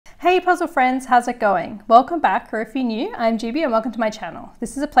Hey puzzle friends, how's it going? Welcome back, or if you're new, I'm GB and welcome to my channel.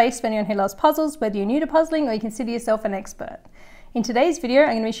 This is a place for anyone who loves puzzles, whether you're new to puzzling or you consider yourself an expert. In today's video, I'm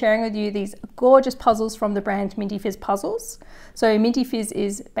going to be sharing with you these gorgeous puzzles from the brand Mintyfizz Puzzles. So Mintyfizz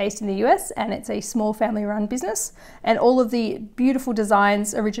is based in the US and it's a small family-run business, and all of the beautiful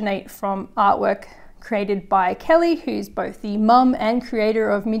designs originate from artwork created by Kelly, who's both the mum and creator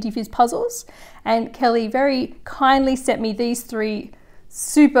of Mintyfizz Puzzles. And Kelly very kindly sent me these three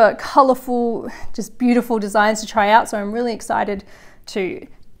super colorful, just beautiful designs to try out. So I'm really excited to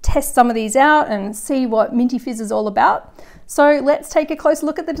test some of these out and see what Mintyfizz is all about. So let's take a closer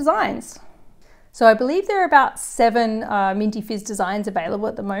look at the designs. So I believe there are about 7 Mintyfizz designs available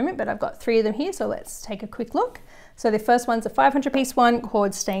at the moment, but I've got 3 of them here. So let's take a quick look. So the first one's a 500 piece one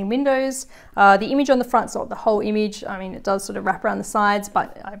called Stained Windows. The image on the front's not the whole image. I mean, it does sort of wrap around the sides,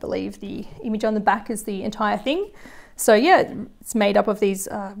 but I believe the image on the back is the entire thing. So yeah, it's made up of these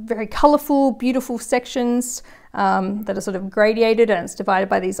very colorful, beautiful sections that are sort of gradiated, and it's divided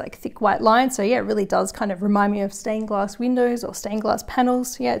by these like thick white lines. So yeah, it really does kind of remind me of stained glass windows or stained glass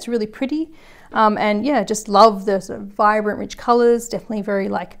panels. Yeah, it's really pretty. And yeah, just love the sort of vibrant, rich colors. Definitely very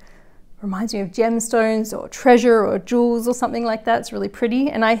like, reminds me of gemstones or treasure or jewels or something like that. It's really pretty.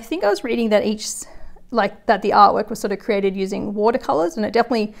 And I think I was reading that the artwork was sort of created using watercolors, and it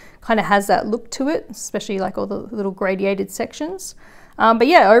definitely kind of has that look to it, especially like all the little gradiated sections. But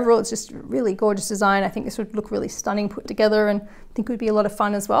yeah, overall it's just a really gorgeous design. I think this would look really stunning put together, and I think it would be a lot of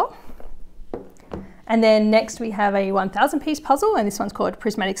fun as well. And then next we have a 1000 piece puzzle, and this one's called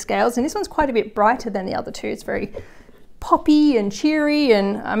Prismatic Scales, and this one's quite a bit brighter than the other two. It's very poppy and cheery,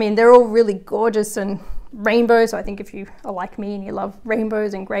 and I mean they're all really gorgeous and rainbow. So I think if you are like me and you love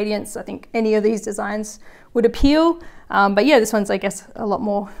rainbows and gradients, I think any of these designs would appeal. But yeah, this one's I guess a lot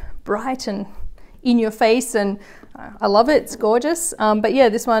more bright and in your face, and I love it. It's gorgeous. But yeah,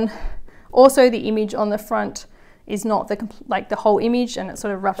 this one also, the image on the front is not the whole image, and it's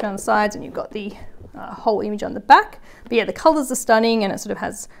sort of wrapped around the sides, and you've got the whole image on the back. But yeah, the colors are stunning, and it sort of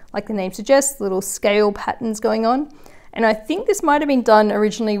has, like the name suggests, little scale patterns going on. And I think this might have been done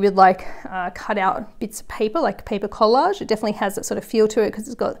originally with like cut out bits of paper, like paper collage. It definitely has that sort of feel to it because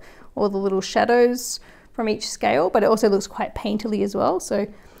it's got all the little shadows from each scale, but it also looks quite painterly as well. So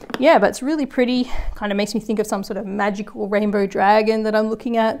yeah, but it's really pretty. Kind of makes me think of some sort of magical rainbow dragon that I'm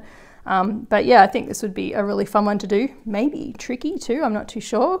looking at. But yeah, I think this would be a really fun one to do. Maybe tricky too, I'm not too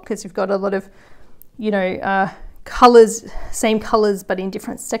sure, because you've got a lot of, you know, colors, same colors, but in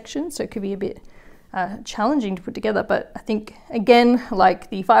different sections. So it could be a bit challenging to put together, but I think again, like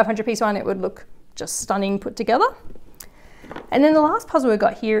the 500 piece one, it would look just stunning put together. And then the last puzzle we've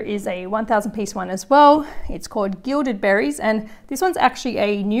got here is a 1000 piece one as well. It's called Gilded Berries, and this one's actually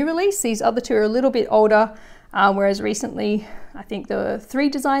a new release. These other two are a little bit older, whereas recently I think there were 3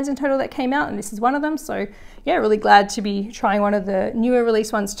 designs in total that came out, and this is one of them. So yeah, really glad to be trying one of the newer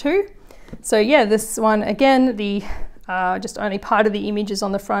release ones too. So yeah, this one again, the just only part of the image is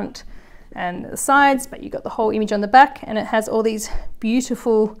on the front and the sides, but you've got the whole image on the back, and it has all these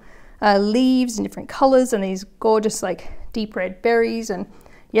beautiful leaves in different colors and these gorgeous like deep red berries. And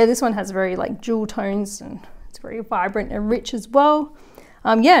yeah, this one has very like jewel tones, and it's very vibrant and rich as well.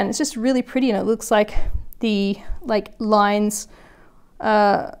 Yeah, and it's just really pretty, and it looks like the lines,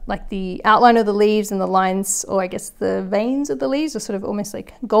 like the outline of the leaves and the lines, or I guess the veins of the leaves, are sort of almost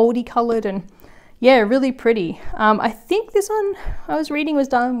like goldy colored, and yeah, really pretty. I think this one I was reading was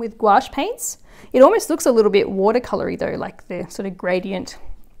done with gouache paints. It almost looks a little bit watercolory though, like the sort of gradient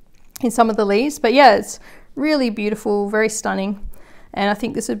in some of the leaves. But yeah, it's really beautiful, very stunning. And I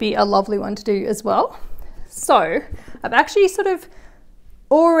think this would be a lovely one to do as well. So I've actually sort of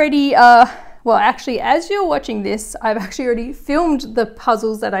already, well actually as you're watching this, I've actually already filmed the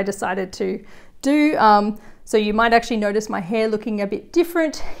puzzles that I decided to do. So you might actually notice my hair looking a bit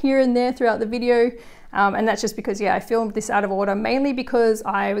different here and there throughout the video. And that's just because, yeah, I filmed this out of order, mainly because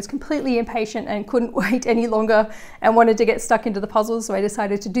I was completely impatient and couldn't wait any longer and wanted to get stuck into the puzzles. So I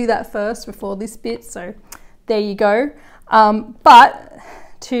decided to do that first before this bit. So there you go. But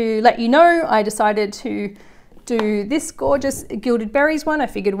to let you know, I decided to do this gorgeous Gilded Berries one. I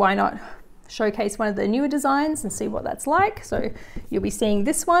figured why not showcase one of the newer designs and see what that's like. So you'll be seeing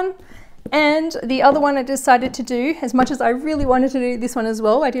this one. And the other one I decided to do, as much as I really wanted to do this one as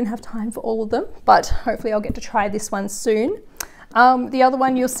well, I didn't have time for all of them, but hopefully I'll get to try this one soon. The other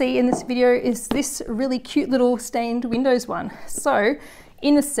one you'll see in this video is this really cute little stained windows one. So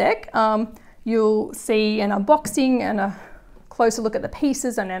in a sec, you'll see an unboxing and a closer look at the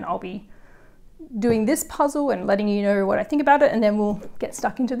pieces, and then I'll be doing this puzzle and letting you know what I think about it, and then we'll get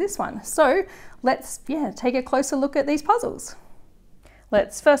stuck into this one. So let's, yeah, take a closer look at these puzzles.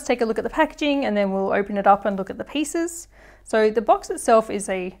 let's first take a look at the packaging and then we'll open it up and look at the pieces. So the box itself is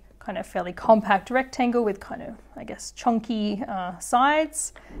a kind of fairly compact rectangle with kind of, I guess, chunky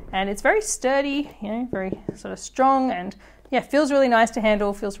sides, and it's very sturdy, you know, very sort of strong, and yeah, feels really nice to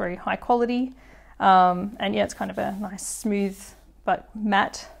handle, feels very high quality, and yeah, it's kind of a nice smooth but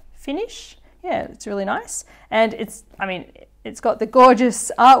matte finish. Yeah, it's really nice, and I mean, it's got the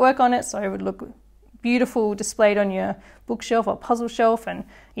gorgeous artwork on it, so it would look beautiful displayed on your bookshelf or puzzle shelf, and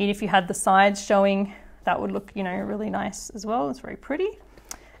even if you had the sides showing, that would look, you know, really nice as well. It's very pretty.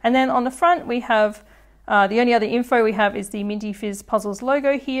 And then on the front we have the only other info we have is the Mintyfizz Puzzles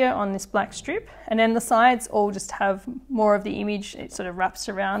logo here on this black strip, and then the sides all just have more of the image. It sort of wraps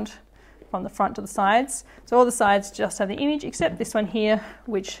around from the front to the sides, so all the sides just have the image except this one here,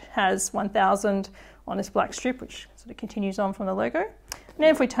 which has 1000 on this black strip, which sort of continues on from the logo. And then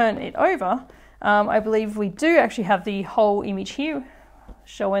if we turn it over, I believe we do actually have the whole image here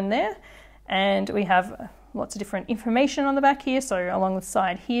shown there, and we have lots of different information on the back here. So along the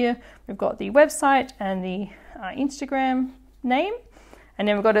side here, we've got the website and the Instagram name, and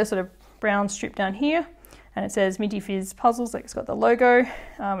then we've got a sort of brown strip down here, and it says Mintyfizz Puzzles, like it's got the logo.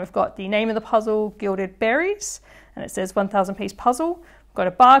 We've got the name of the puzzle, Gilded Berries, and it says 1000 piece puzzle. We've got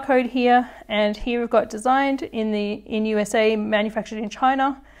a barcode here, and here we've got designed in USA, manufactured in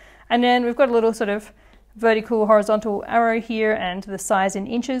China, and then we've got a little sort of vertical horizontal arrow here, and the size in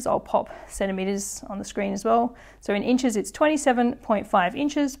inches. I'll pop centimeters on the screen as well. So in inches it's 27.5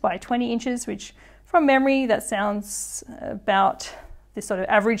 inches by 20 inches, which from memory that sounds about this sort of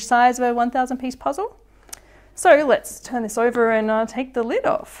average size of a 1000 piece puzzle. So let's turn this over and take the lid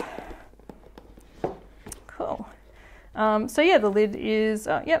off. Cool. So yeah, the lid is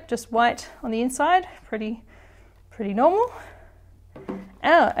yep, just white on the inside, pretty normal.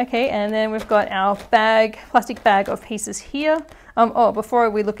 Okay, and then we've got our plastic bag of pieces here. Oh, before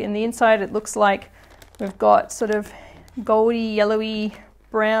we look in the inside, it looks like we've got sort of goldy, yellowy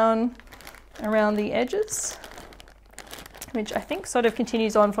brown around the edges, which I think sort of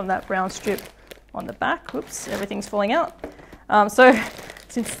continues on from that brown strip on the back. Whoops, everything's falling out. So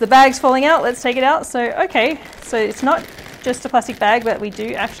since the bag's falling out, let's take it out. So, okay, so it's not just a plastic bag, but we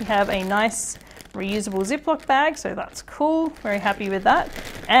do actually have a nice reusable Ziploc bag, so that's cool. Very happy with that.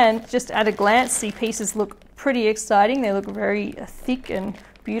 And just at a glance, the pieces look pretty exciting. They look very thick and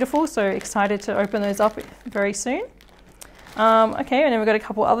beautiful, so excited to open those up very soon. Okay, and then we've got a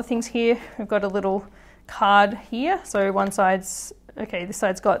couple other things here. We've got a little card here. So one side's, okay, this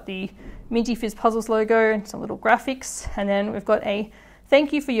side's got the Mintyfizz Puzzles logo and some little graphics, and then we've got a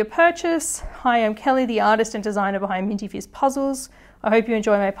thank you for your purchase. Hi, I'm Kelly, the artist and designer behind Mintyfizz Puzzles. I hope you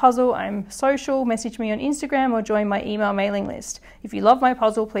enjoy my puzzle. I'm social, message me on Instagram or join my email mailing list. If you love my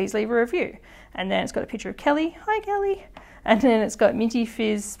puzzle, please leave a review. And then it's got a picture of Kelly. Hi, Kelly. And then it's got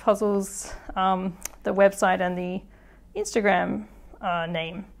Mintyfizz Puzzles, the website and the Instagram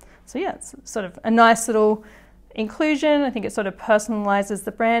name. So yeah, it's sort of a nice little inclusion. I think it sort of personalizes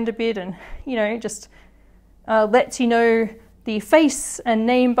the brand a bit, and, you know, just lets you know the face and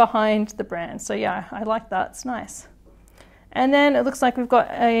name behind the brand. So yeah, I like that. It's nice. And then it looks like we've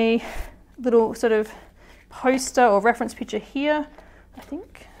got a little sort of poster or reference picture here. I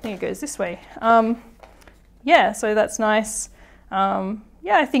think it goes this way. Yeah, so that's nice. Yeah,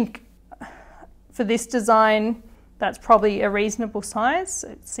 I think for this design, that's probably a reasonable size.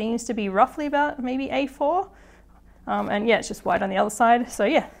 It seems to be roughly about maybe A4. And yeah, it's just white on the other side. So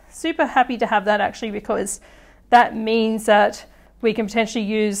yeah, super happy to have that actually, because that means that we can potentially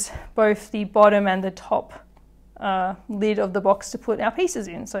use both the bottom and the top lid of the box to put our pieces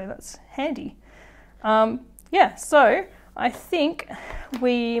in, so that's handy. Yeah, so I think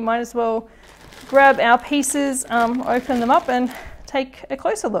we might as well grab our pieces, open them up and take a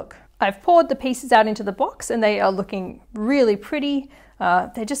closer look. I've poured the pieces out into the box and they are looking really pretty.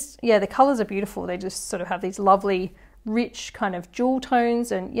 They're just, yeah, the colors are beautiful. They just sort of have these lovely rich kind of jewel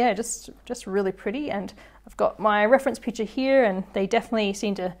tones, and yeah, just really pretty. And I've got my reference picture here, and they definitely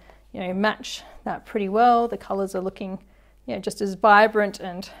seem to, you know, match that pretty well. The colors are looking, yeah, just as vibrant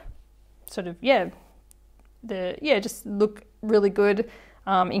and sort of, yeah, just look really good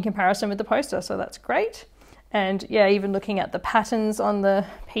in comparison with the poster. So that's great. And yeah, even looking at the patterns on the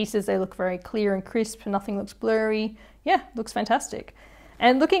pieces, they look very clear and crisp. Nothing looks blurry. Yeah, looks fantastic.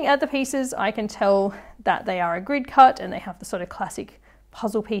 And looking at the pieces, I can tell that they are a grid cut and they have the sort of classic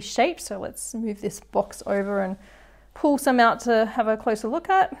puzzle piece shape. So let's move this box over and pull some out to have a closer look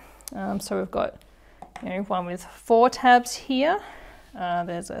at. So we've got, you know, one with 4 tabs here.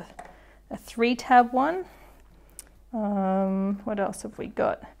 There's a 3-tab one. What else have we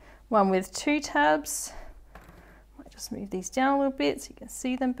got? One with 2 tabs. Might just just move these down a little bit so you can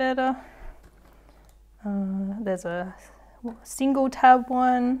see them better. There's a single tab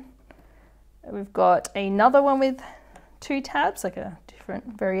one. We've got another one with 2 tabs, like a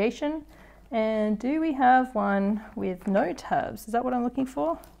different variation. And do we have one with no tabs? Is that what I'm looking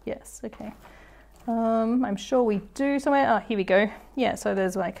for? Yes, okay. I'm sure we do somewhere. Oh, here we go. Yeah, so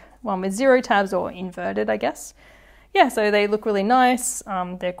there's like one with 0 tabs or inverted, I guess. Yeah, so they look really nice.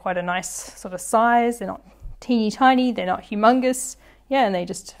 They're quite a nice sort of size. They're not teeny tiny, they're not humongous. Yeah, and they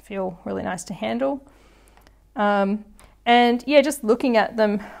just feel really nice to handle. And yeah, just looking at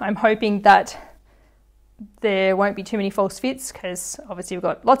them, I'm hoping that there won't be too many false fits, because obviously we've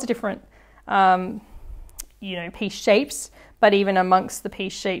got lots of different you know, piece shapes, but even amongst the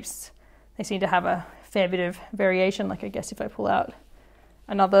piece shapes, they seem to have a fair bit of variation. Like I guess if I pull out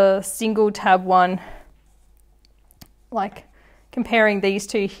another single tab one, like comparing these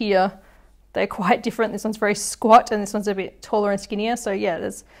two here, they're quite different. This one's very squat and this one's a bit taller and skinnier. So yeah,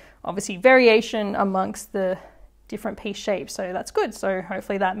 there's obviously variation amongst the different piece shapes. So that's good. So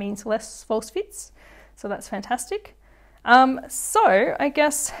hopefully that means less false fits. So that's fantastic. So I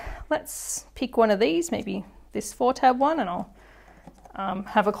guess let's pick one of these, maybe this 4 tab one, and I'll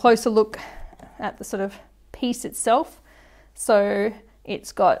have a closer look at the sort of piece itself. So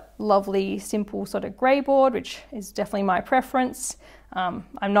it's got lovely simple sort of grey board, which is definitely my preference. I'm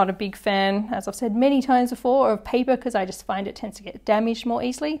not a big fan, as I've said many times before, of paper, because I just find it tends to get damaged more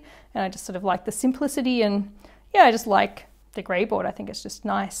easily, and I just sort of like the simplicity, and yeah, I just like the grey board. I think it's just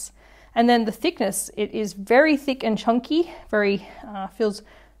nice. And then the thickness, it is very thick and chunky, very feels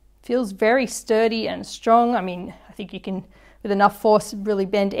very sturdy and strong. I mean, I think you can, with enough force, really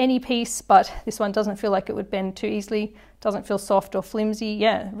bend any piece, but this one doesn't feel like it would bend too easily. Doesn't feel soft or flimsy.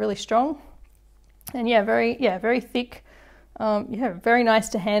 Yeah, really strong. And yeah, very thick. Yeah, very nice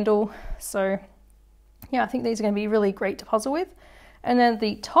to handle. So yeah, I think these are going to be really great to puzzle with. And then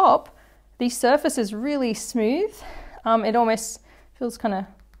the top, the surface is really smooth. It almost feels kind of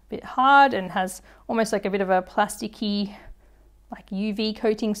bit hard and has almost like a bit of a plasticky, like UV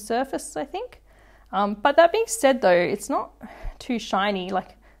coating surface, I think. But that being said though, it's not too shiny,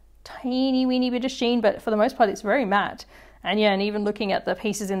 like tiny weeny bit of sheen, but for the most part it's very matte. And yeah, and even looking at the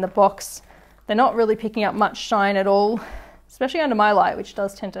pieces in the box, they're not really picking up much shine at all, especially under my light, which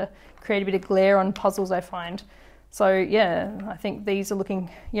does tend to create a bit of glare on puzzles, I find. So yeah, I think these are looking,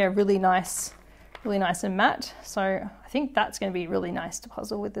 yeah, really nice and matte. So I think that's going to be really nice to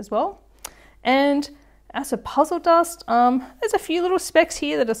puzzle with as well. And as for puzzle dust, there's a few little specks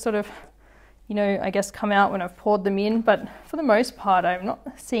here that are sort of, you know, I guess come out when I've poured them in, but for the most part I'm not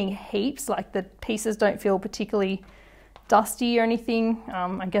seeing heaps. Like the pieces don't feel particularly dusty or anything.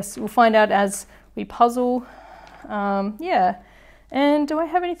 I guess we'll find out as we puzzle. Yeah, and do I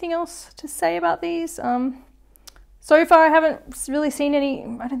have anything else to say about these? So far I haven't really seen any,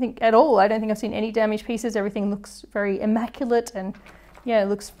 I don't think at all, I don't think I've seen any damaged pieces. Everything looks very immaculate and yeah, it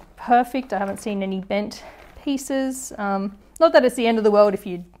looks perfect. I haven't seen any bent pieces. Not that it's the end of the world if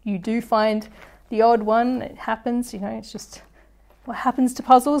you do find the odd one. It happens, you know, it's just what happens to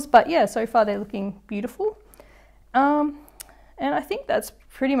puzzles. But yeah, so far they're looking beautiful. And I think that's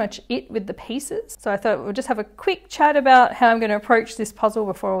pretty much it with the pieces. So I thought we'll just have a quick chat about how I'm going to approach this puzzle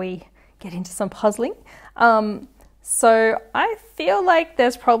before we get into some puzzling. So I feel like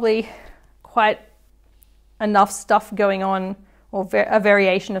there's probably quite enough stuff going on, or a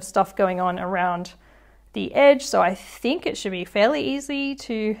variation of stuff going on around the edge. So I think it should be fairly easy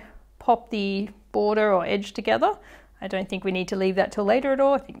to pop the border or edge together. I don't think we need to leave that till later at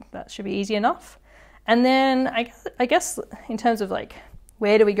all. I think that should be easy enough. And then I guess in terms of like,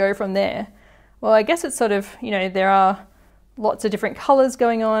 where do we go from there? Well, I guess it's sort of, you know, there are lots of different colors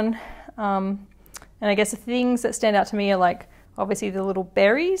going on. And I guess the things that stand out to me are like, obviously the little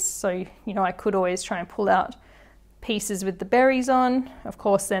berries. So, you know, I could always try and pull out pieces with the berries on. Of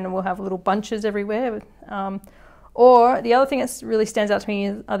course, then we'll have little bunches everywhere. Or the other thing that really stands out to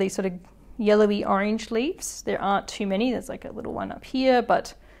me are these sort of yellowy orange leaves. There aren't too many. There's like a little one up here,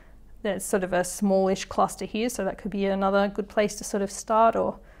 but there's sort of a smallish cluster here. So that could be another good place to sort of start.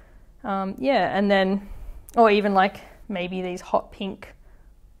 Or yeah, and then, or even like maybe these hot pink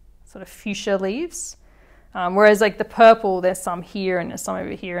sort of fuchsia leaves. Whereas like the purple, there's some here and there's some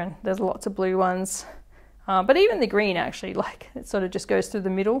over here, and there's lots of blue ones. But even the green actually, like it sort of just goes through the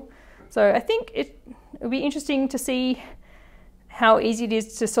middle. So I think it'll be interesting to see how easy it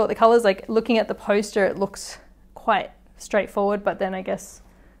is to sort the colors. Like looking at the poster, it looks quite straightforward, but then I guess,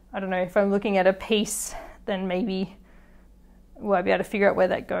 I don't know, if I'm looking at a piece, then maybe will I be able to figure out where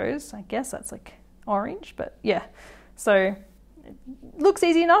that goes. I guess that's like orange, but yeah. So it looks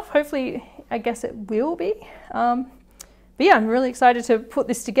easy enough. Hopefully, I guess it will be. But yeah, I'm really excited to put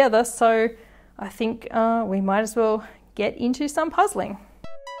this together, so I think we might as well get into some puzzling.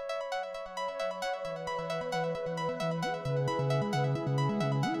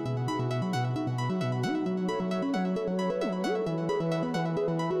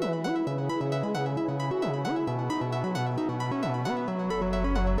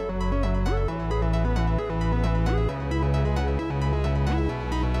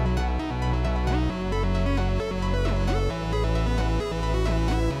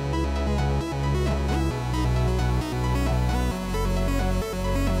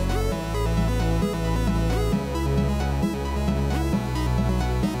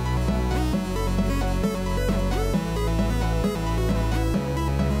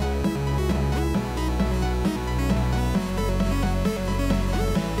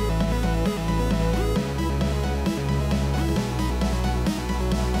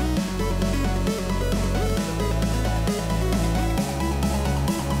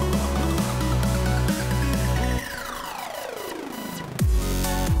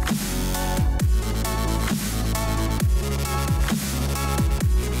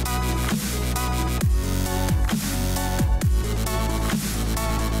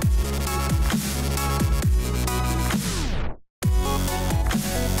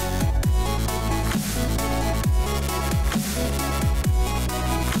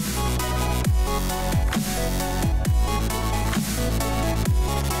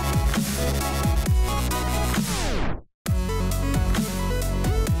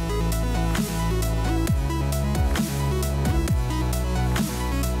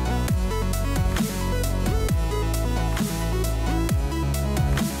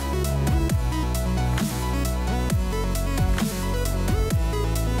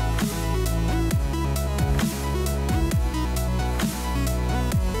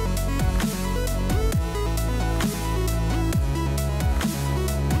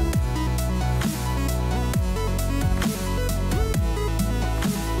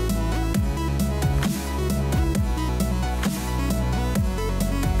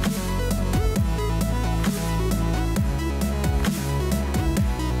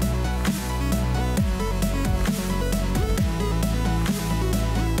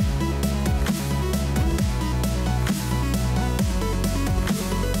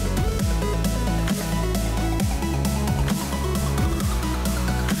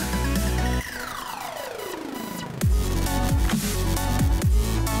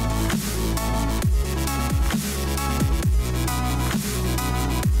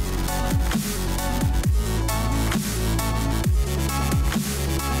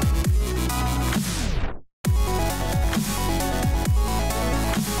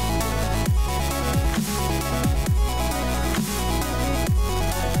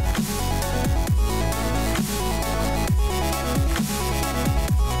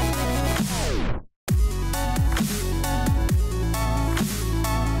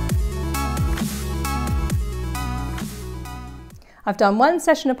 I've done one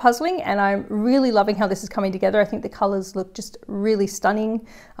session of puzzling and I'm really loving how this is coming together. I think the colors look just really stunning.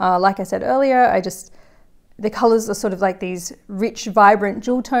 Like I said earlier, the colors are sort of like these rich, vibrant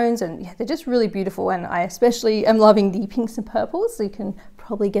jewel tones, and yeah, they're just really beautiful. And I especially am loving the pinks and purples, so you can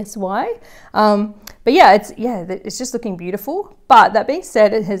probably guess why. But yeah, it's just looking beautiful. But that being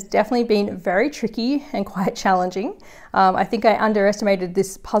said, it has definitely been very tricky and quite challenging. I think I underestimated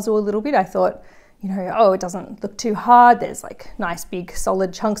this puzzle a little bit. I thought, you know, oh, it doesn't look too hard. There's like nice big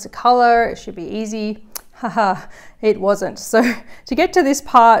solid chunks of color. It should be easy. Haha, it wasn't. So to get to this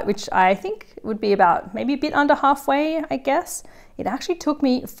part, which I think would be about maybe a bit under halfway, I guess, it actually took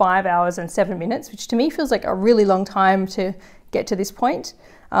me 5 hours and 7 minutes, which to me feels like a really long time to get to this point.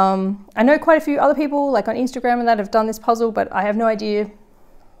 I know quite a few other people like on Instagram and that have done this puzzle, but I have no idea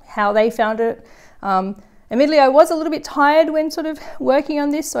how they found it. Admittedly, I was a little bit tired when sort of working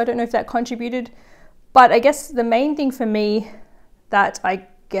on this, so I don't know if that contributed. But I guess the main thing for me that I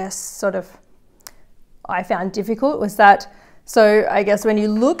guess sort of I found difficult was that, so I guess when you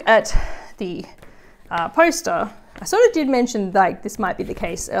look at the poster, I sort of did mention like this might be the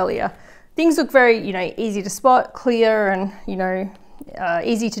case earlier. Things look very, you know, easy to spot, clear, and, you know,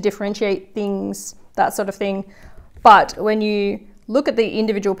 easy to differentiate things, that sort of thing. But when you look at the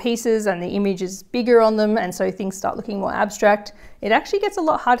individual pieces and the image is bigger on them, and so things start looking more abstract, it actually gets a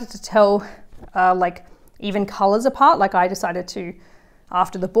lot harder to tell like even colors apart. Like I decided to,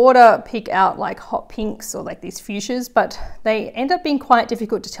 after the border, pick out like hot pinks or like these fuchsias, but they end up being quite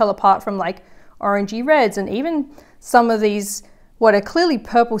difficult to tell apart from like orangey reds, and even some of these what are clearly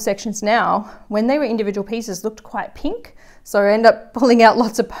purple sections now, when they were individual pieces, looked quite pink. So I end up pulling out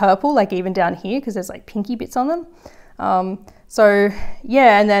lots of purple, like even down here, because there's like pinky bits on them. So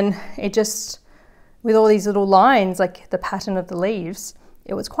yeah, and then it just, with all these little lines, like the pattern of the leaves,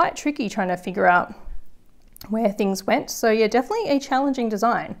 it was quite tricky trying to figure out where things went. So yeah, definitely a challenging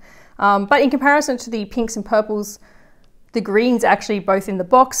design. But in comparison to the pinks and purples, the greens actually both in the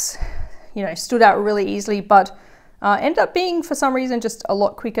box, you know, stood out really easily, but ended up being, for some reason, just a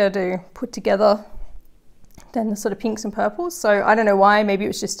lot quicker to put together than the sort of pinks and purples. So I don't know why, maybe it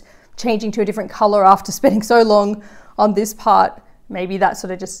was just changing to a different color after spending so long on this part. Maybe that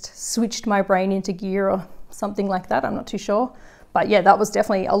sort of just switched my brain into gear or something like that. I'm not too sure. But yeah, that was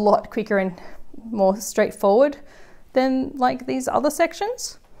definitely a lot quicker and more straightforward than like these other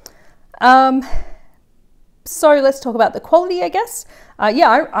sections. So let's talk about the quality, I guess.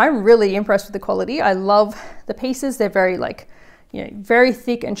 Yeah, I'm really impressed with the quality. I love the pieces. They're very like, you know, very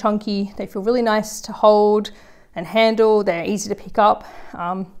thick and chunky. They feel really nice to hold and handle. They're easy to pick up.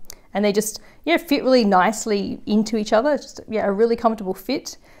 And they just, yeah, fit really nicely into each other. It's just, yeah, a really comfortable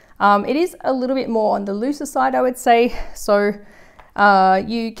fit. It is a little bit more on the looser side, I would say. So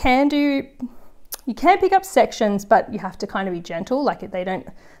you can pick up sections, but you have to kind of be gentle. Like they don't,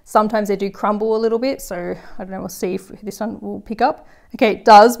 sometimes they do crumble a little bit. So I don't know, we'll see if this one will pick up. Okay, it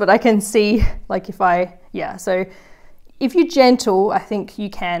does, but I can see like yeah, so if you're gentle, I think you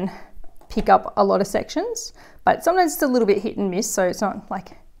can pick up a lot of sections, but sometimes it's a little bit hit and miss. So it's not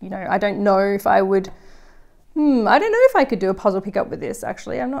like, you know, I don't know if I would, I don't know if I could do a puzzle pickup with this,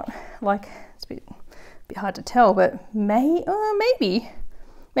 actually. I'm not, like, it's a bit hard to tell, but maybe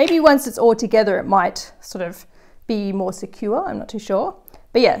once it's all together, it might sort of be more secure. I'm not too sure.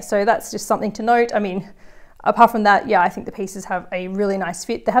 But yeah, so that's just something to note. I mean, apart from that, yeah, I think the pieces have a really nice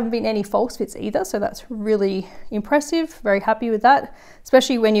fit. There haven't been any false fits either, so that's really impressive. Very happy with that,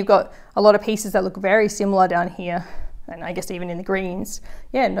 especially when you've got a lot of pieces that look very similar down here, and I guess even in the greens.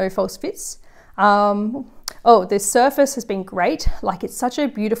 Yeah, no false fits. Oh, the surface has been great. Like, it's such a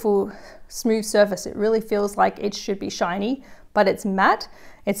beautiful, smooth surface. It really feels like it should be shiny, but it's matte.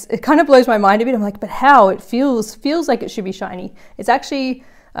 It kind of blows my mind a bit. I'm like, but how? It feels like it should be shiny. It's actually,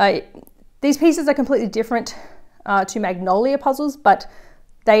 these pieces are completely different to Magnolia puzzles, but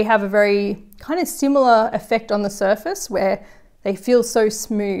they have a very kind of similar effect on the surface where they feel so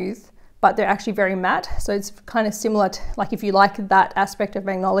smooth, but they're actually very matte. So it's kind of similar to, like, if you like that aspect of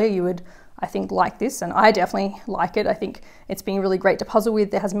Magnolia, you would, I think, like this, and I definitely like it. I think it's been really great to puzzle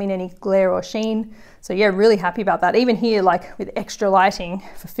with. There hasn't been any glare or sheen. So yeah, really happy about that. Even here, like with extra lighting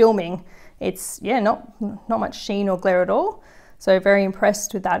for filming, it's, yeah, not much sheen or glare at all. So very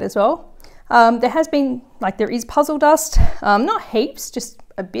impressed with that as well. There has been, like, there is puzzle dust, not heaps, just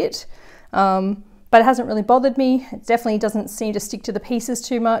a bit, but it hasn't really bothered me. It definitely doesn't seem to stick to the pieces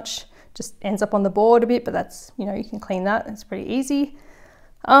too much. Just ends up on the board a bit, but that's, you know, you can clean that. It's pretty easy.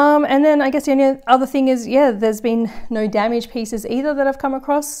 And then I guess the only other thing is, yeah, there's been no damaged pieces either that I've come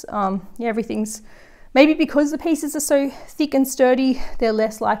across. Yeah, everything's, maybe because the pieces are so thick and sturdy, they're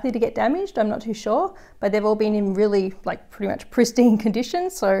less likely to get damaged. I'm not too sure, but they've all been in really, like, pretty much pristine condition.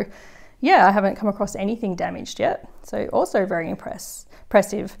 So yeah, I haven't come across anything damaged yet. So also very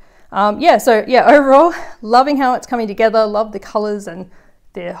impressive. Yeah, so yeah, overall, loving how it's coming together. Love the colors and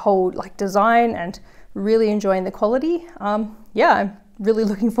the whole, like, design, and really enjoying the quality. Yeah, I'm really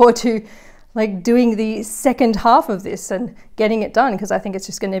looking forward to, like, doing the second half of this and getting it done, because I think it's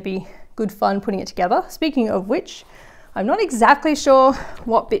just going to be good fun putting it together. Speaking of which, I'm not exactly sure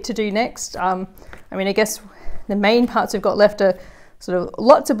what bit to do next. I mean, I guess the main parts we've got left are sort of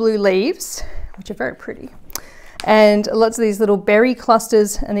lots of blue leaves, which are very pretty, and lots of these little berry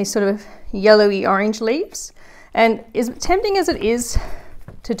clusters and these sort of yellowy orange leaves. And as tempting as it is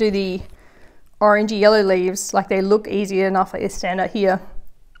to do the orangey yellow leaves, like, they look easy enough, like they stand out here.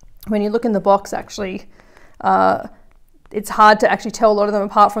 When you look in the box, actually, it's hard to actually tell a lot of them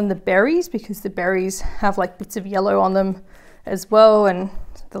apart from the berries, because the berries have, like, bits of yellow on them as well, and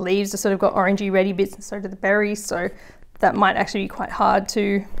the leaves have sort of got orangey reddy bits, and so do the berries. So that might actually be quite hard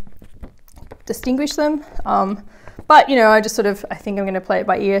to distinguish them. But, you know, I think I'm going to play it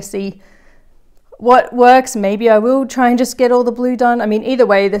by ear, see what works. Maybe I will try and just get all the blue done. I mean, either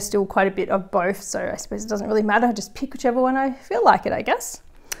way, there's still quite a bit of both, so I suppose it doesn't really matter. I just pick whichever one I feel like it, I guess.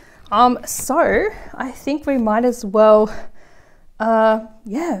 So I think we might as well,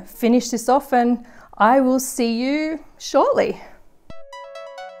 yeah, finish this off, and I will see you shortly.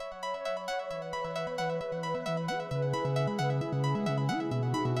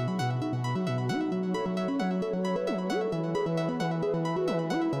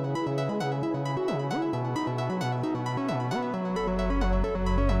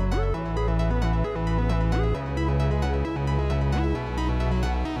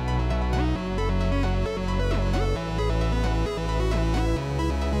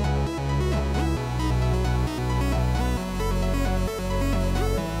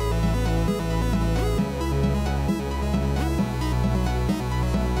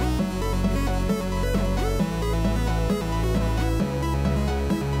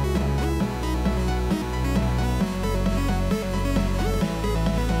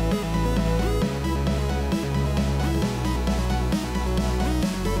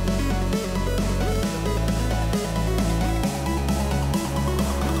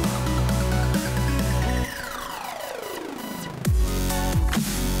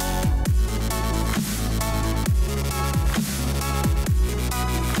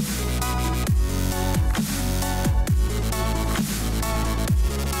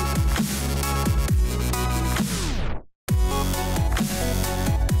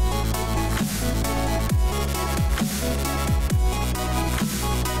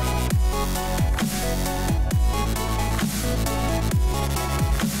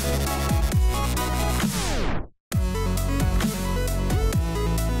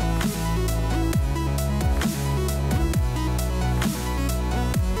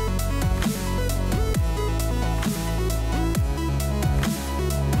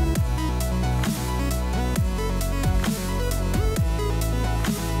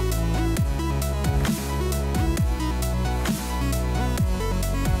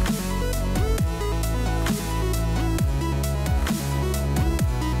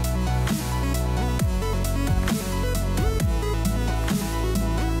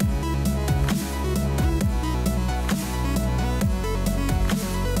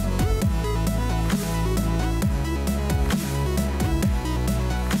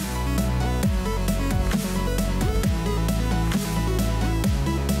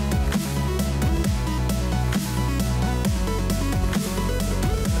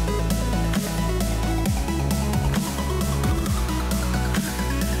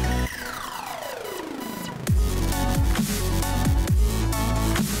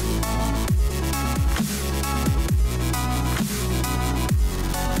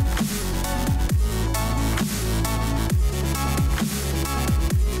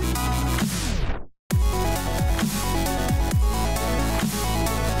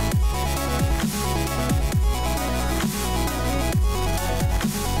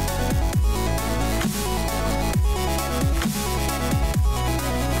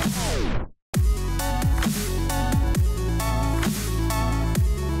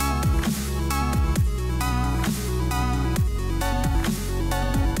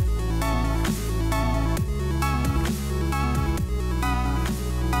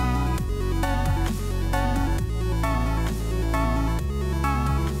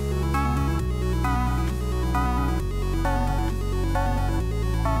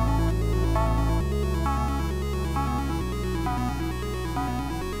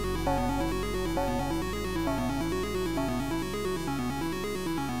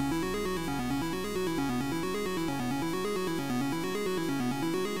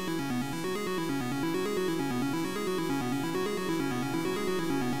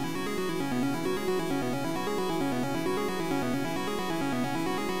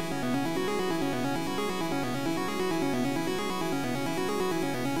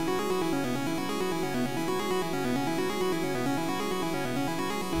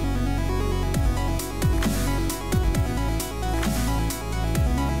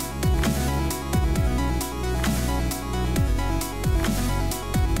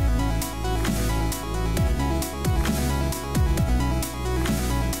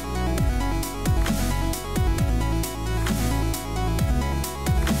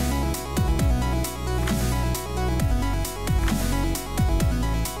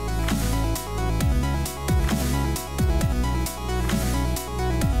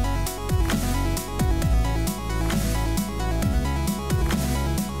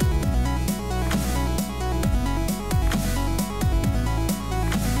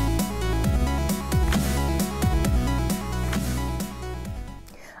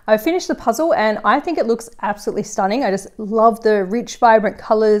 I finished the puzzle and I think it looks absolutely stunning. I just love the rich, vibrant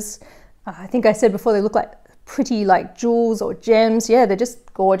colors. I think I said before, they look like pretty like jewels or gems. Yeah, they're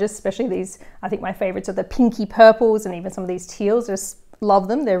just gorgeous, especially these. I think my favorites are the pinky purples and even some of these teals. Just love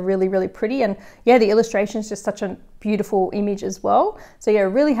them. They're really, really pretty. And yeah, the illustration is just such a beautiful image as well. So yeah,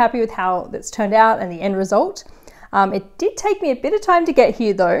 really happy with how that's turned out and the end result. It did take me a bit of time to get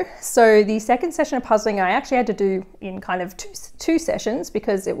here though. So the second session of puzzling I actually had to do in kind of two sessions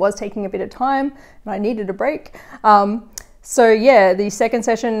because it was taking a bit of time and I needed a break. So yeah, the second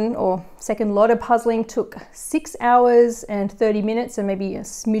session or second lot of puzzling took 6 hours and 30 minutes and maybe a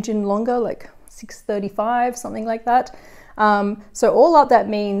smidgen longer, like 6:35, something like that. So all up that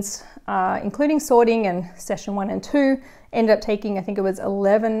means, including sorting and session 1 and 2, ended up taking, I think it was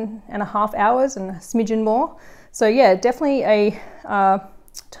 11.5 hours and a smidgen more. So yeah, definitely a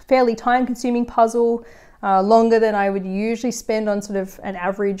fairly time-consuming puzzle, longer than I would usually spend on sort of an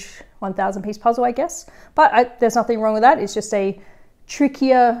average 1,000 piece puzzle, I guess. But there's nothing wrong with that. It's just a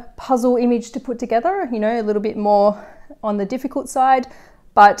trickier puzzle image to put together, you know, a little bit more on the difficult side,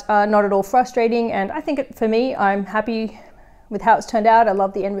 but not at all frustrating. And I think for me, I'm happy with how it's turned out. I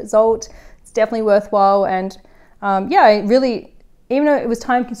love the end result. It's definitely worthwhile. And yeah, I really, even though it was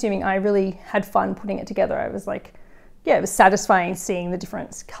time consuming, I really had fun putting it together. I was like, yeah, it was satisfying seeing the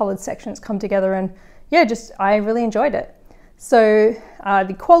different colored sections come together, and yeah, I really enjoyed it. So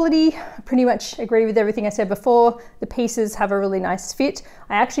the quality, I pretty much agree with everything I said before. The pieces have a really nice fit.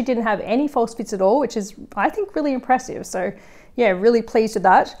 I actually didn't have any false fits at all, which is, I think, really impressive. So yeah, really pleased with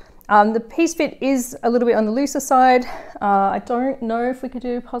that. The piece fit is a little bit on the looser side. I don't know if we could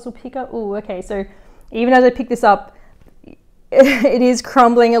do puzzle pickup. Oh, okay. So even as I pick this up, it is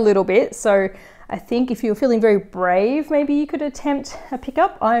crumbling a little bit. So I think if you're feeling very brave, maybe you could attempt a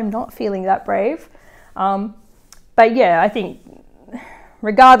pickup. I'm not feeling that brave. But yeah, I think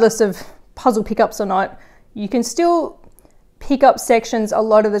regardless of puzzle pickups or not, you can still pick up sections a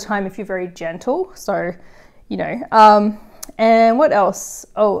lot of the time if you're very gentle. So, you know, and what else?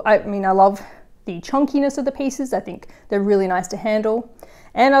 Oh, I mean, I love the chunkiness of the pieces. I think they're really nice to handle.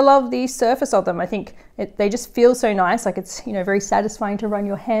 And I love the surface of them. I think they just feel so nice. Like it's, you know, very satisfying to run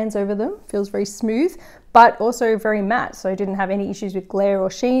your hands over them. Feels very smooth, but also very matte. So I didn't have any issues with glare or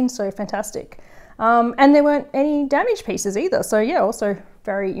sheen. So fantastic. And there weren't any damaged pieces either. So yeah, also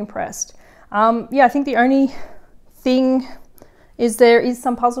very impressed. Yeah, I think the only thing is there is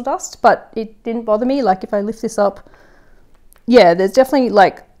some puzzle dust, but it didn't bother me. Like if I lift this up, yeah, there's definitely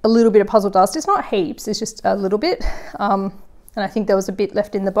like a little bit of puzzle dust. It's not heaps, it's just a little bit. And I think there was a bit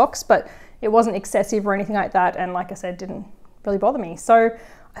left in the box, but it wasn't excessive or anything like that. And like I said, didn't really bother me. So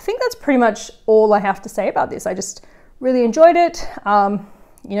I think that's pretty much all I have to say about this. I just really enjoyed it.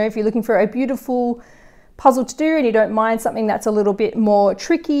 You know, if you're looking for a beautiful puzzle to do and you don't mind something that's a little bit more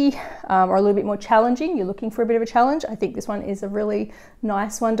tricky or a little bit more challenging, you're looking for a bit of a challenge, I think this one is a really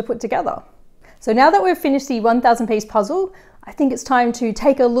nice one to put together. So now that we've finished the 1,000 piece puzzle, I think it's time to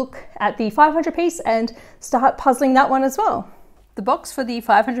take a look at the 500 piece and start puzzling that one as well. The box for the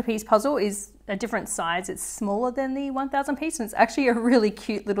 500 piece puzzle is a different size. It's smaller than the 1,000 piece, and it's actually a really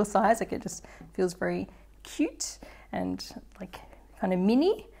cute little size. Like it just feels very cute and like kind of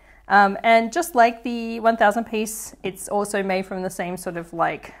mini. And just like the 1,000 piece, it's also made from the same sort of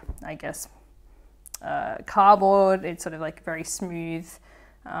like, I guess, cardboard. It's sort of like very smooth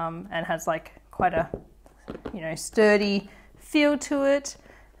and has like quite a, you know, sturdy feel to it.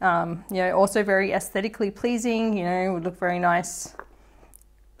 You know, also very aesthetically pleasing, you know, would look very nice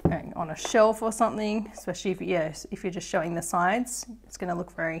on a shelf or something, especially if you're just showing the sides, it's going to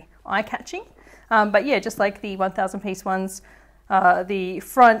look very eye-catching. But yeah, just like the 1,000 piece ones, the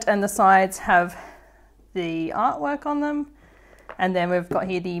front and the sides have the artwork on them. And then we've got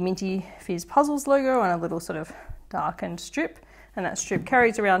here the Mintyfizz Puzzles logo on a little sort of darkened strip. And that strip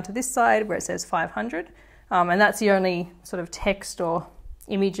carries around to this side where it says 500. And that's the only sort of text or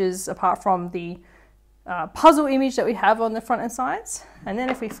images apart from the puzzle image that we have on the front and sides. And then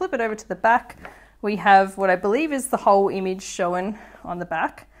if we flip it over to the back, we have what I believe is the whole image shown on the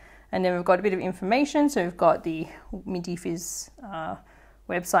back. And then we've got a bit of information. So we've got the Mintyfizz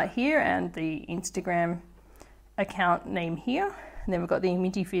website here and the Instagram account name here. And then we've got the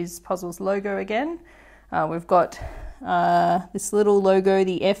Mintyfizz Puzzles logo again. We've got this little logo,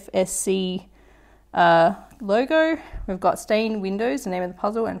 the FSC logo. We've got Stained Windows, the name of the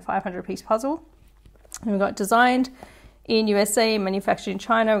puzzle, and 500 piece puzzle. And we've got designed in USA, manufactured in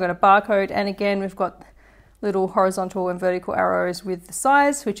China. We've got a barcode, and again we've got little horizontal and vertical arrows with the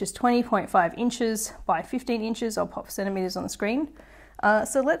size, which is 20.5 inches by 15 inches. I'll pop centimeters on the screen.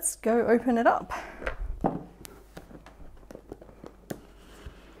 So let's go open it up.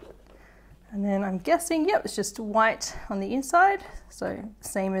 And then I'm guessing, yep, it's just white on the inside. So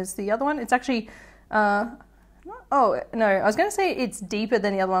same as the other one. It's actually, oh no, I was gonna say it's deeper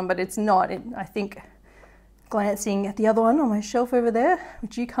than the other one, but it's not. I think glancing at the other one on my shelf over there,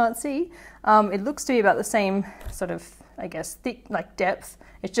 which you can't see, it looks to be about the same sort of, I guess, thick, like depth.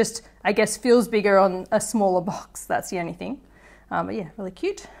 It just, I guess, feels bigger on a smaller box. That's the only thing. But yeah, really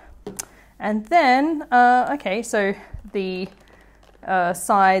cute. And then, okay, so the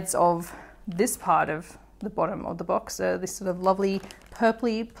sides of this part of the bottom of the box are this sort of lovely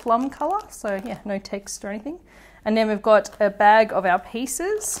purpley plum color. So yeah, no text or anything. And then we've got a bag of our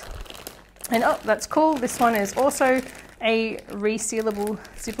pieces. And oh, that's cool. This one is also a resealable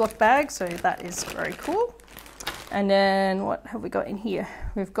Ziploc bag. So that is very cool. And then what have we got in here?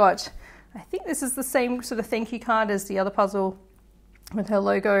 We've got, I think this is the same sort of thank you card as the other puzzle with her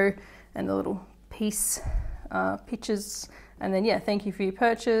logo and the little piece pictures. And then yeah, thank you for your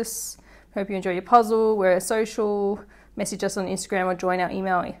purchase. Hope you enjoy your puzzle. We're social. Message us on Instagram or join our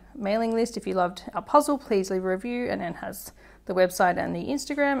email mailing list. If you loved our puzzle, please leave a review. And then has the website and the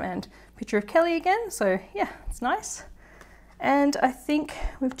Instagram and picture of Kelly again. So yeah, it's nice. And I think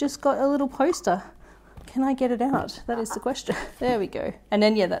we've just got a little poster. Can I get it out? That is the question. There we go. And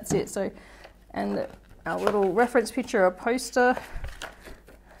then yeah, that's it. So, and our little reference picture, a poster.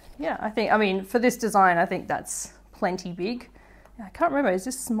 Yeah, I mean, for this design, I think that's plenty big. I can't remember, is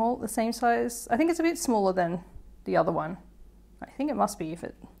this small, the same size? I think it's a bit smaller than the other one. I think it must be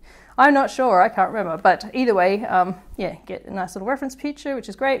I'm not sure, I can't remember. But either way, yeah, get a nice little reference picture, which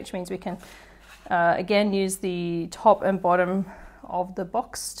is great, which means we can, again, use the top and bottom of the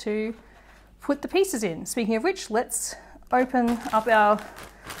box to put the pieces in. Speaking of which, let's open up our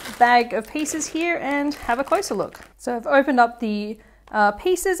bag of pieces here and have a closer look. So I've opened up the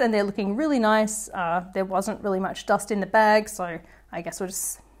pieces and they're looking really nice. There wasn't really much dust in the bag, so I guess we'll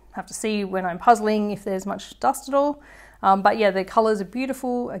just have to see when I'm puzzling if there's much dust at all. But yeah, the colors are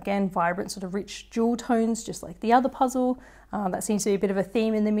beautiful. Again, vibrant sort of rich jewel tones, just like the other puzzle. That seems to be a bit of a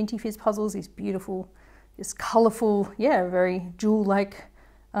theme in the Mintyfizz puzzles, these beautiful, just colorful, yeah, very jewel-like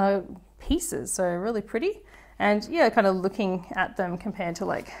pieces. So really pretty. And yeah, kind of looking at them compared to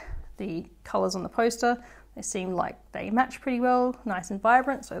like the colors on the poster, they seem like they match pretty well, nice and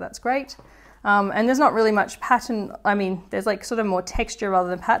vibrant, so that's great. And there's not really much pattern. I mean, there's like sort of more texture rather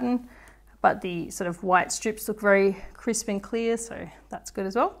than pattern, but the sort of white strips look very crisp and clear, so that's good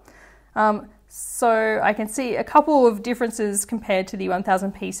as well. So I can see a couple of differences compared to the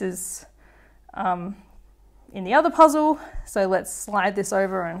 1000 pieces in the other puzzle. So let's slide this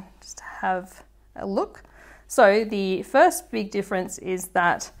over and just have a look. So the first big difference is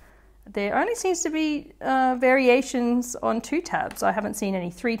that there only seems to be variations on 2 tabs. I haven't seen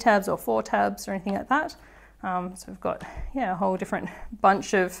any 3 tabs or 4 tabs or anything like that. So we've got, yeah, a whole different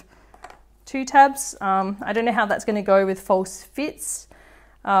bunch of 2 tabs. I don't know how that's going to go with false fits,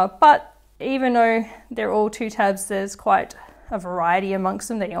 but even though they're all 2 tabs, there's quite a variety amongst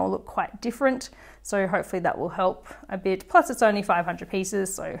them. They all look quite different. So hopefully that will help a bit. Plus it's only 500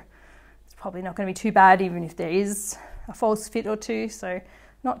 pieces, so it's probably not going to be too bad even if there is a false fit or 2. So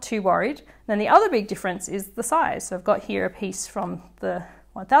not too worried. Then the other big difference is the size. So I've got here a piece from the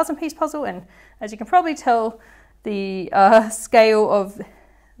 1000 piece puzzle, and as you can probably tell, the scale of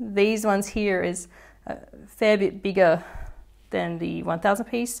these ones here is a fair bit bigger than the 1000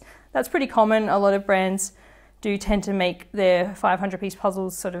 piece. That's pretty common. A lot of brands do tend to make their 500 piece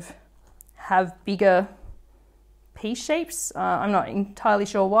puzzles sort of have bigger piece shapes. I'm not entirely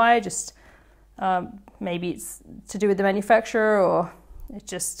sure why, just maybe it's to do with the manufacturer or it's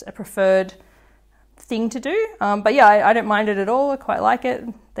just a preferred thing to do. But yeah, I don't mind it at all. I quite like it.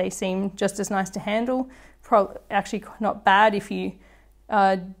 They seem just as nice to handle. Actually not bad if you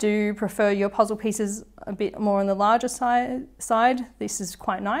do prefer your puzzle pieces a bit more on the larger side. This is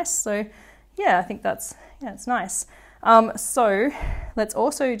quite nice. So yeah, I think that's, yeah, it's nice. So let's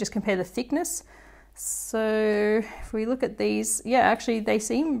also just compare the thickness. So if we look at these, yeah, actually they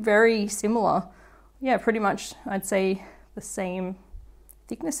seem very similar. Yeah, pretty much I'd say the same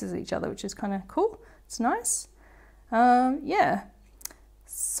thickness as each other, which is kind of cool. It's nice. Yeah.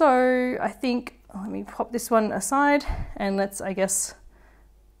 So I think, let me pop this one aside and let's, I guess,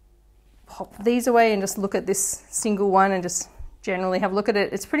 pop these away and just look at this single one and just generally have a look at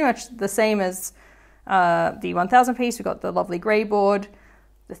it. It's pretty much the same as the 1000 piece. We've got the lovely grey board.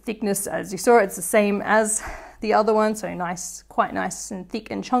 The thickness, as you saw, it's the same as the other one, so nice, quite nice and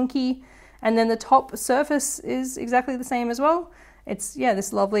thick and chunky. And then the top surface is exactly the same as well. It's, yeah,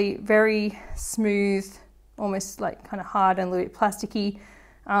 this lovely, very smooth, almost like kind of hard and a little bit plasticky,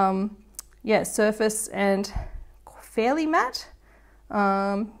 yeah, surface and fairly matte.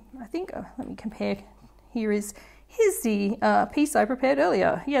 I think, let me compare. Here's the piece I prepared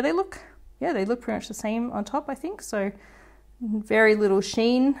earlier. Yeah, they look pretty much the same on top, I think. So very little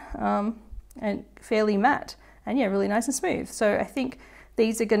sheen and fairly matte, and yeah, really nice and smooth. So I think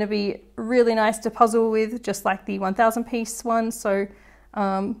these are going to be really nice to puzzle with, just like the 1000 piece one. So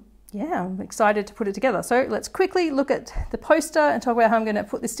yeah, I'm excited to put it together. So let's quickly look at the poster and talk about how I'm going to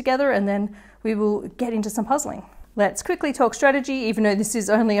put this together, and then we will get into some puzzling. Let's quickly talk strategy. Even though this is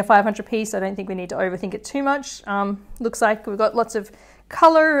only a 500 piece, I don't think we need to overthink it too much. Looks like we've got lots of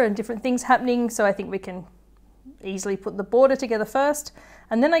color and different things happening, so I think we can easily put the border together first.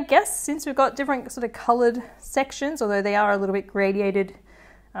 And then I guess since we've got different sort of colored sections, although they are a little bit gradiated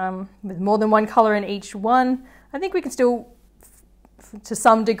with more than one color in each one, I think we can still, to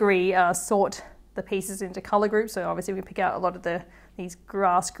some degree, sort the pieces into color groups. So obviously we can pick out a lot of these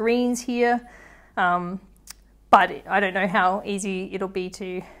grass greens here. But I don't know how easy it'll be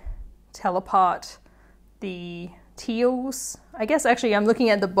to tell apart the teals. I guess actually I'm looking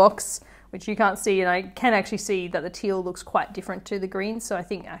at the box, which you can't see, and I can actually see that the teal looks quite different to the green. So I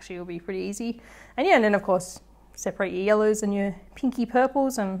think actually it'll be pretty easy. And yeah, and then of course, separate your yellows and your pinky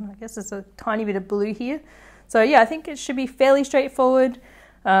purples, and I guess there's a tiny bit of blue here. So yeah, I think it should be fairly straightforward.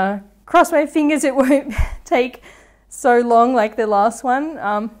 Cross my fingers it won't take so long like the last one.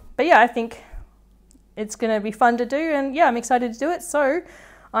 But yeah, I think it's going to be fun to do, and yeah, I'm excited to do it. So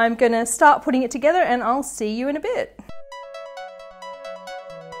I'm going to start putting it together, and I'll see you in a bit.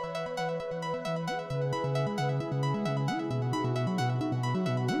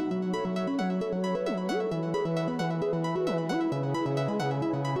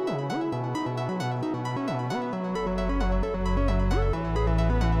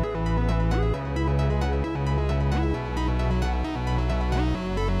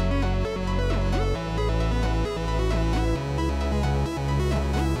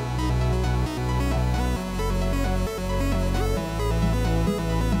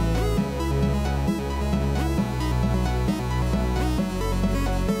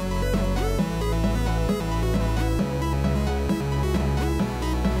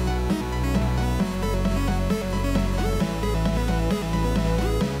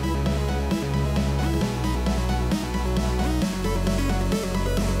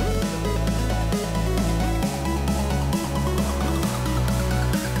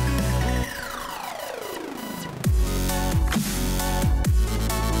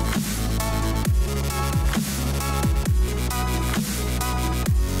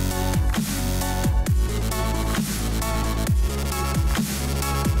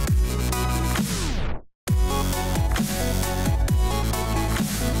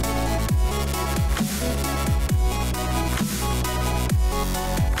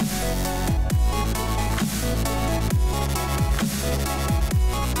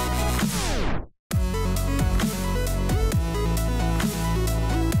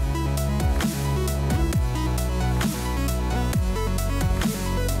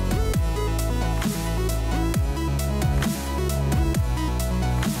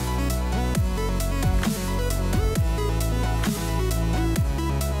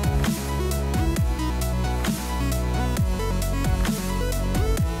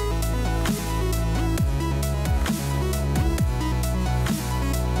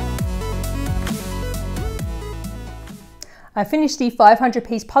 I finished the 500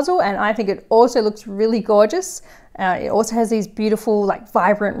 piece puzzle, and I think it also looks really gorgeous. It also has these beautiful, like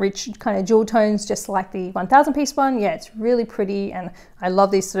vibrant, rich kind of jewel tones, just like the 1000 piece one. Yeah, it's really pretty, and I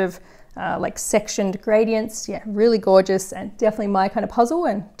love these sort of like sectioned gradients. Yeah, really gorgeous, and definitely my kind of puzzle,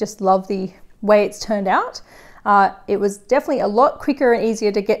 and just love the way it's turned out. It was definitely a lot quicker and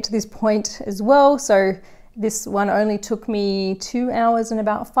easier to get to this point as well. So this one only took me 2 hours and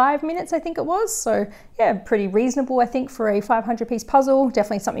about 5 minutes, I think it was. So yeah, pretty reasonable, I think, for a 500 piece puzzle.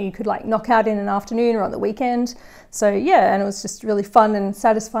 Definitely something you could like knock out in an afternoon or on the weekend. So yeah, and it was just really fun and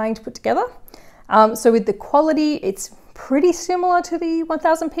satisfying to put together. So with the quality, it's pretty similar to the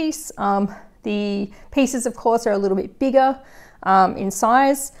 1000 piece. The pieces, of course, are a little bit bigger in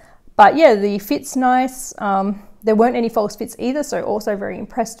size, but yeah, the fit's nice. There weren't any false fits either, so also very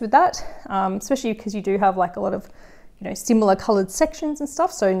impressed with that, especially because you do have like a lot of, you know, similar colored sections and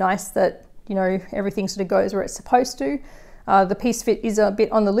stuff. So nice that, you know, everything sort of goes where it's supposed to. The piece fit is a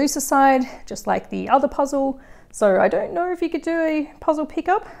bit on the looser side, just like the other puzzle. So I don't know if you could do a puzzle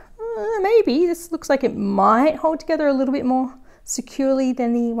pickup. Maybe. This looks like it might hold together a little bit more securely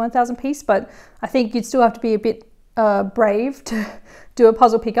than the 1000 piece, but I think you'd still have to be a bit brave to do a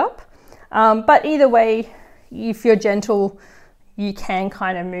puzzle pickup. But either way, if you're gentle, you can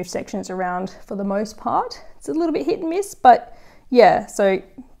kind of move sections around for the most part. It's a little bit hit and miss, but yeah, so,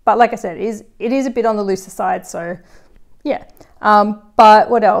 but like I said, it is a bit on the looser side, so yeah. But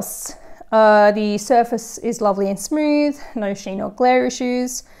what else? The surface is lovely and smooth, no sheen or glare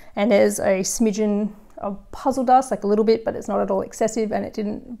issues, and there's a smidgen of puzzle dust, like a little bit, but it's not at all excessive, and it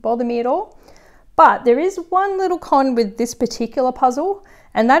didn't bother me at all. But there is one little con with this particular puzzle,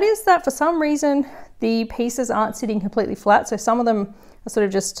 and that is that for some reason the pieces aren't sitting completely flat. So some of them are sort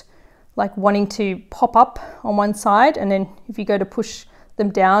of just like wanting to pop up on one side, and then if you go to push them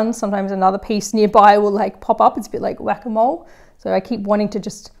down, sometimes another piece nearby will like pop up. It's a bit like whack-a-mole. So I keep wanting to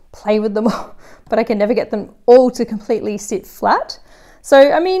just play with them all, but I can never get them all to completely sit flat.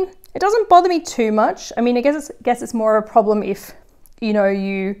 So I mean, it doesn't bother me too much. I mean, I guess it's more a problem if, you know,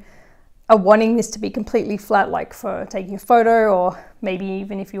 you are wanting this to be completely flat, like for taking a photo, or maybe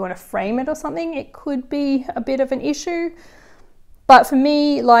even if you want to frame it or something, it could be a bit of an issue. But for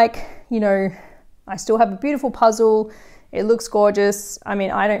me, like, you know, I still have a beautiful puzzle. It looks gorgeous. I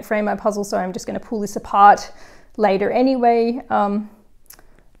mean, I don't frame my puzzle, so I'm just going to pull this apart later anyway.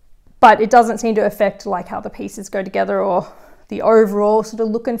 But it doesn't seem to affect like how the pieces go together or the overall sort of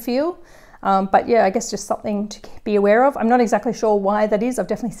look and feel. But yeah, I guess just something to be aware of. I'm not exactly sure why that is. I've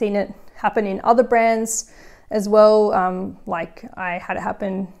definitely seen it happen in other brands as well. Like I had it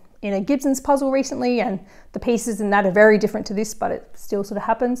happen in a Gibson's puzzle recently, and the pieces in that are very different to this, but it still sort of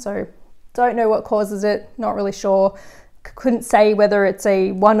happens. So don't know what causes it, not really sure. Couldn't say whether it's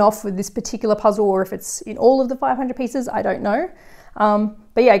a one-off with this particular puzzle or if it's in all of the 500 pieces, I don't know.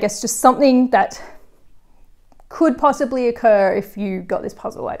 But yeah, I guess just something that could possibly occur if you got this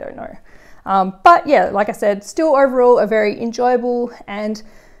puzzle, I don't know. But yeah, like I said, still overall a very enjoyable and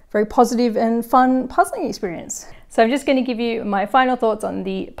very positive and fun puzzling experience. So I'm just going to give you my final thoughts on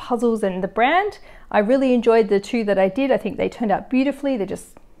the puzzles and the brand. I really enjoyed the two that I did. I think they turned out beautifully.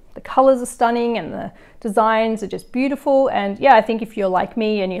 The colors are stunning and the designs are just beautiful. And yeah, I think if you're like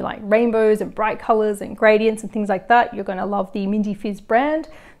me and you like rainbows and bright colors and gradients and things like that, you're going to love the Mintyfizz brand.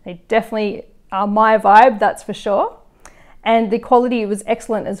 They definitely are my vibe, that's for sure. And the quality was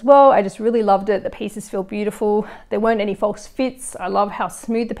excellent as well. I just really loved it. The pieces feel beautiful. There weren't any false fits. I love how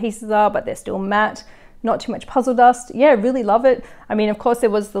smooth the pieces are, but they're still matte. Not too much puzzle dust. Yeah, really love it. I mean, of course, there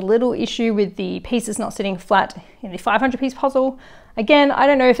was the little issue with the pieces not sitting flat in the 500 piece puzzle. Again, I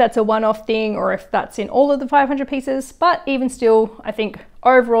don't know if that's a one-off thing or if that's in all of the 500 pieces, but even still, I think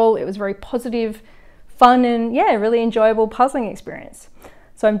overall it was very positive, fun, and yeah, really enjoyable puzzling experience.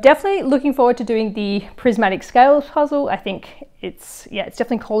 So I'm definitely looking forward to doing the Prismatic Scales puzzle. I think it's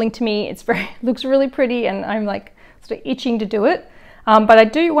definitely calling to me. It's looks really pretty, and I'm like sort of itching to do it. But I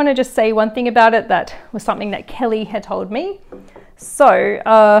do want to just say one thing about it that was something that Kelly had told me. So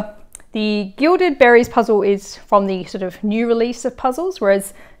the Gilded Berries puzzle is from the sort of new release of puzzles,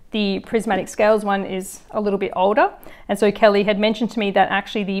 whereas the Prismatic Scales one is a little bit older. And so Kelly had mentioned to me that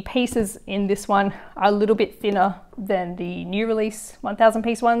actually the pieces in this one are a little bit thinner than the new release 1000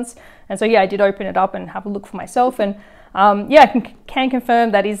 piece ones. And so yeah, I did open it up and have a look for myself, and yeah, I can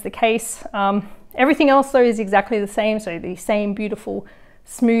confirm that is the case. Everything else though is exactly the same, so the same beautiful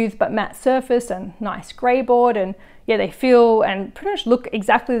smooth but matte surface and nice grey board, and yeah, they feel and pretty much look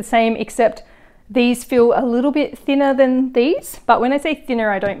exactly the same, except these feel a little bit thinner than these. But when I say thinner,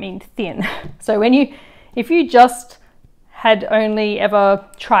 I don't mean thin. So if you just had only ever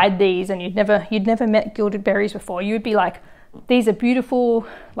tried these and you'd never met Gilded Berries before, you would be like, these are beautiful,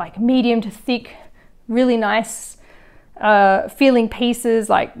 like medium to thick, really nice feeling pieces.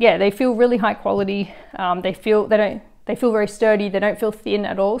 Like yeah, they feel really high quality. They feel very sturdy. They don't feel thin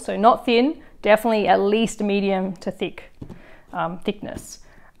at all. So not thin, definitely at least medium to thick thickness.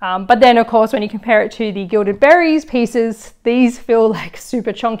 But then of course, when you compare it to the Gilded Berries pieces, these feel like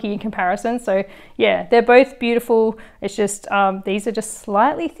super chunky in comparison. So yeah, they're both beautiful. It's just these are just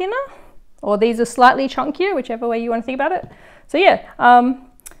slightly thinner, or these are slightly chunkier, whichever way you want to think about it. So yeah,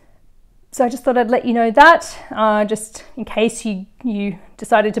 so I just thought I'd let you know that, just in case you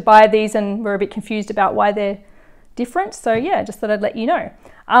decided to buy these and were a bit confused about why they're different. So yeah, just thought I'd let you know.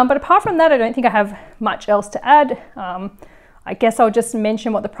 But apart from that, I don't think I have much else to add. I guess I'll just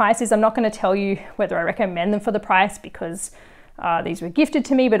mention what the price is. I'm not going to tell you whether I recommend them for the price, because these were gifted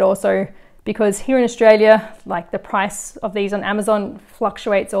to me, but also because here in Australia, like the price of these on Amazon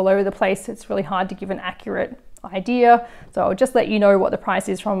fluctuates all over the place. It's really hard to give an accurate idea. So I'll just let you know what the price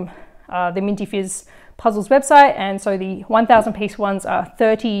is from the Mintyfizz Puzzles website. And so the 1000 piece ones are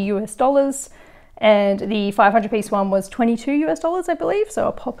 $30 US, and the 500 piece one was $22 US, I believe. So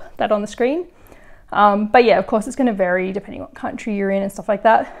I'll pop that on the screen. But yeah, of course it's going to vary depending on what country you're in and stuff like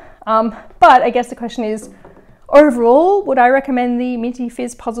that. But I guess the question is, Overall, would I recommend the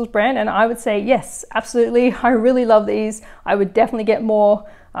Mintyfizz Puzzles brand? And I would say yes, absolutely. I really love these. I would definitely get more.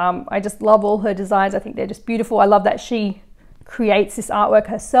 I just love all her designs. I think they're just beautiful. I love that she creates this artwork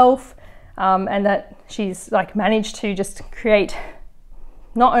herself, and that she's like managed to just create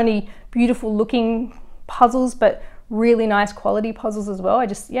not only beautiful looking puzzles, but really nice quality puzzles as well. I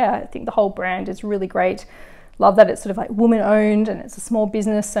think the whole brand is really great. Love that it's sort of like woman owned and it's a small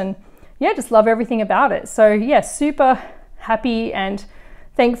business, and yeah, just love everything about it. So yeah, super happy and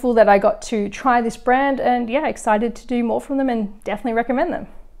thankful that I got to try this brand, and yeah, excited to do more from them and definitely recommend them.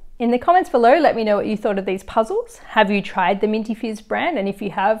 In the comments below, let me know what you thought of these puzzles. Have you tried the Mintyfizz brand? And if you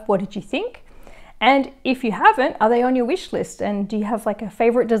have, what did you think? And if you haven't, are they on your wish list? And do you have like a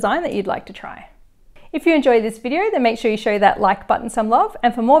favorite design that you'd like to try? If you enjoyed this video, then make sure you show that like button some love.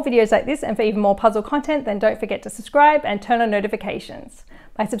 And for more videos like this and for even more puzzle content, then don't forget to subscribe and turn on notifications.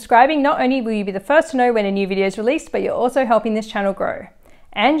 By subscribing, not only will you be the first to know when a new video is released, but you're also helping this channel grow.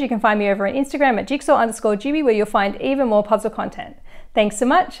 And you can find me over on Instagram at jigsaw_GB, where you'll find even more puzzle content. Thanks so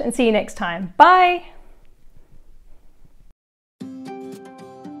much and see you next time. Bye!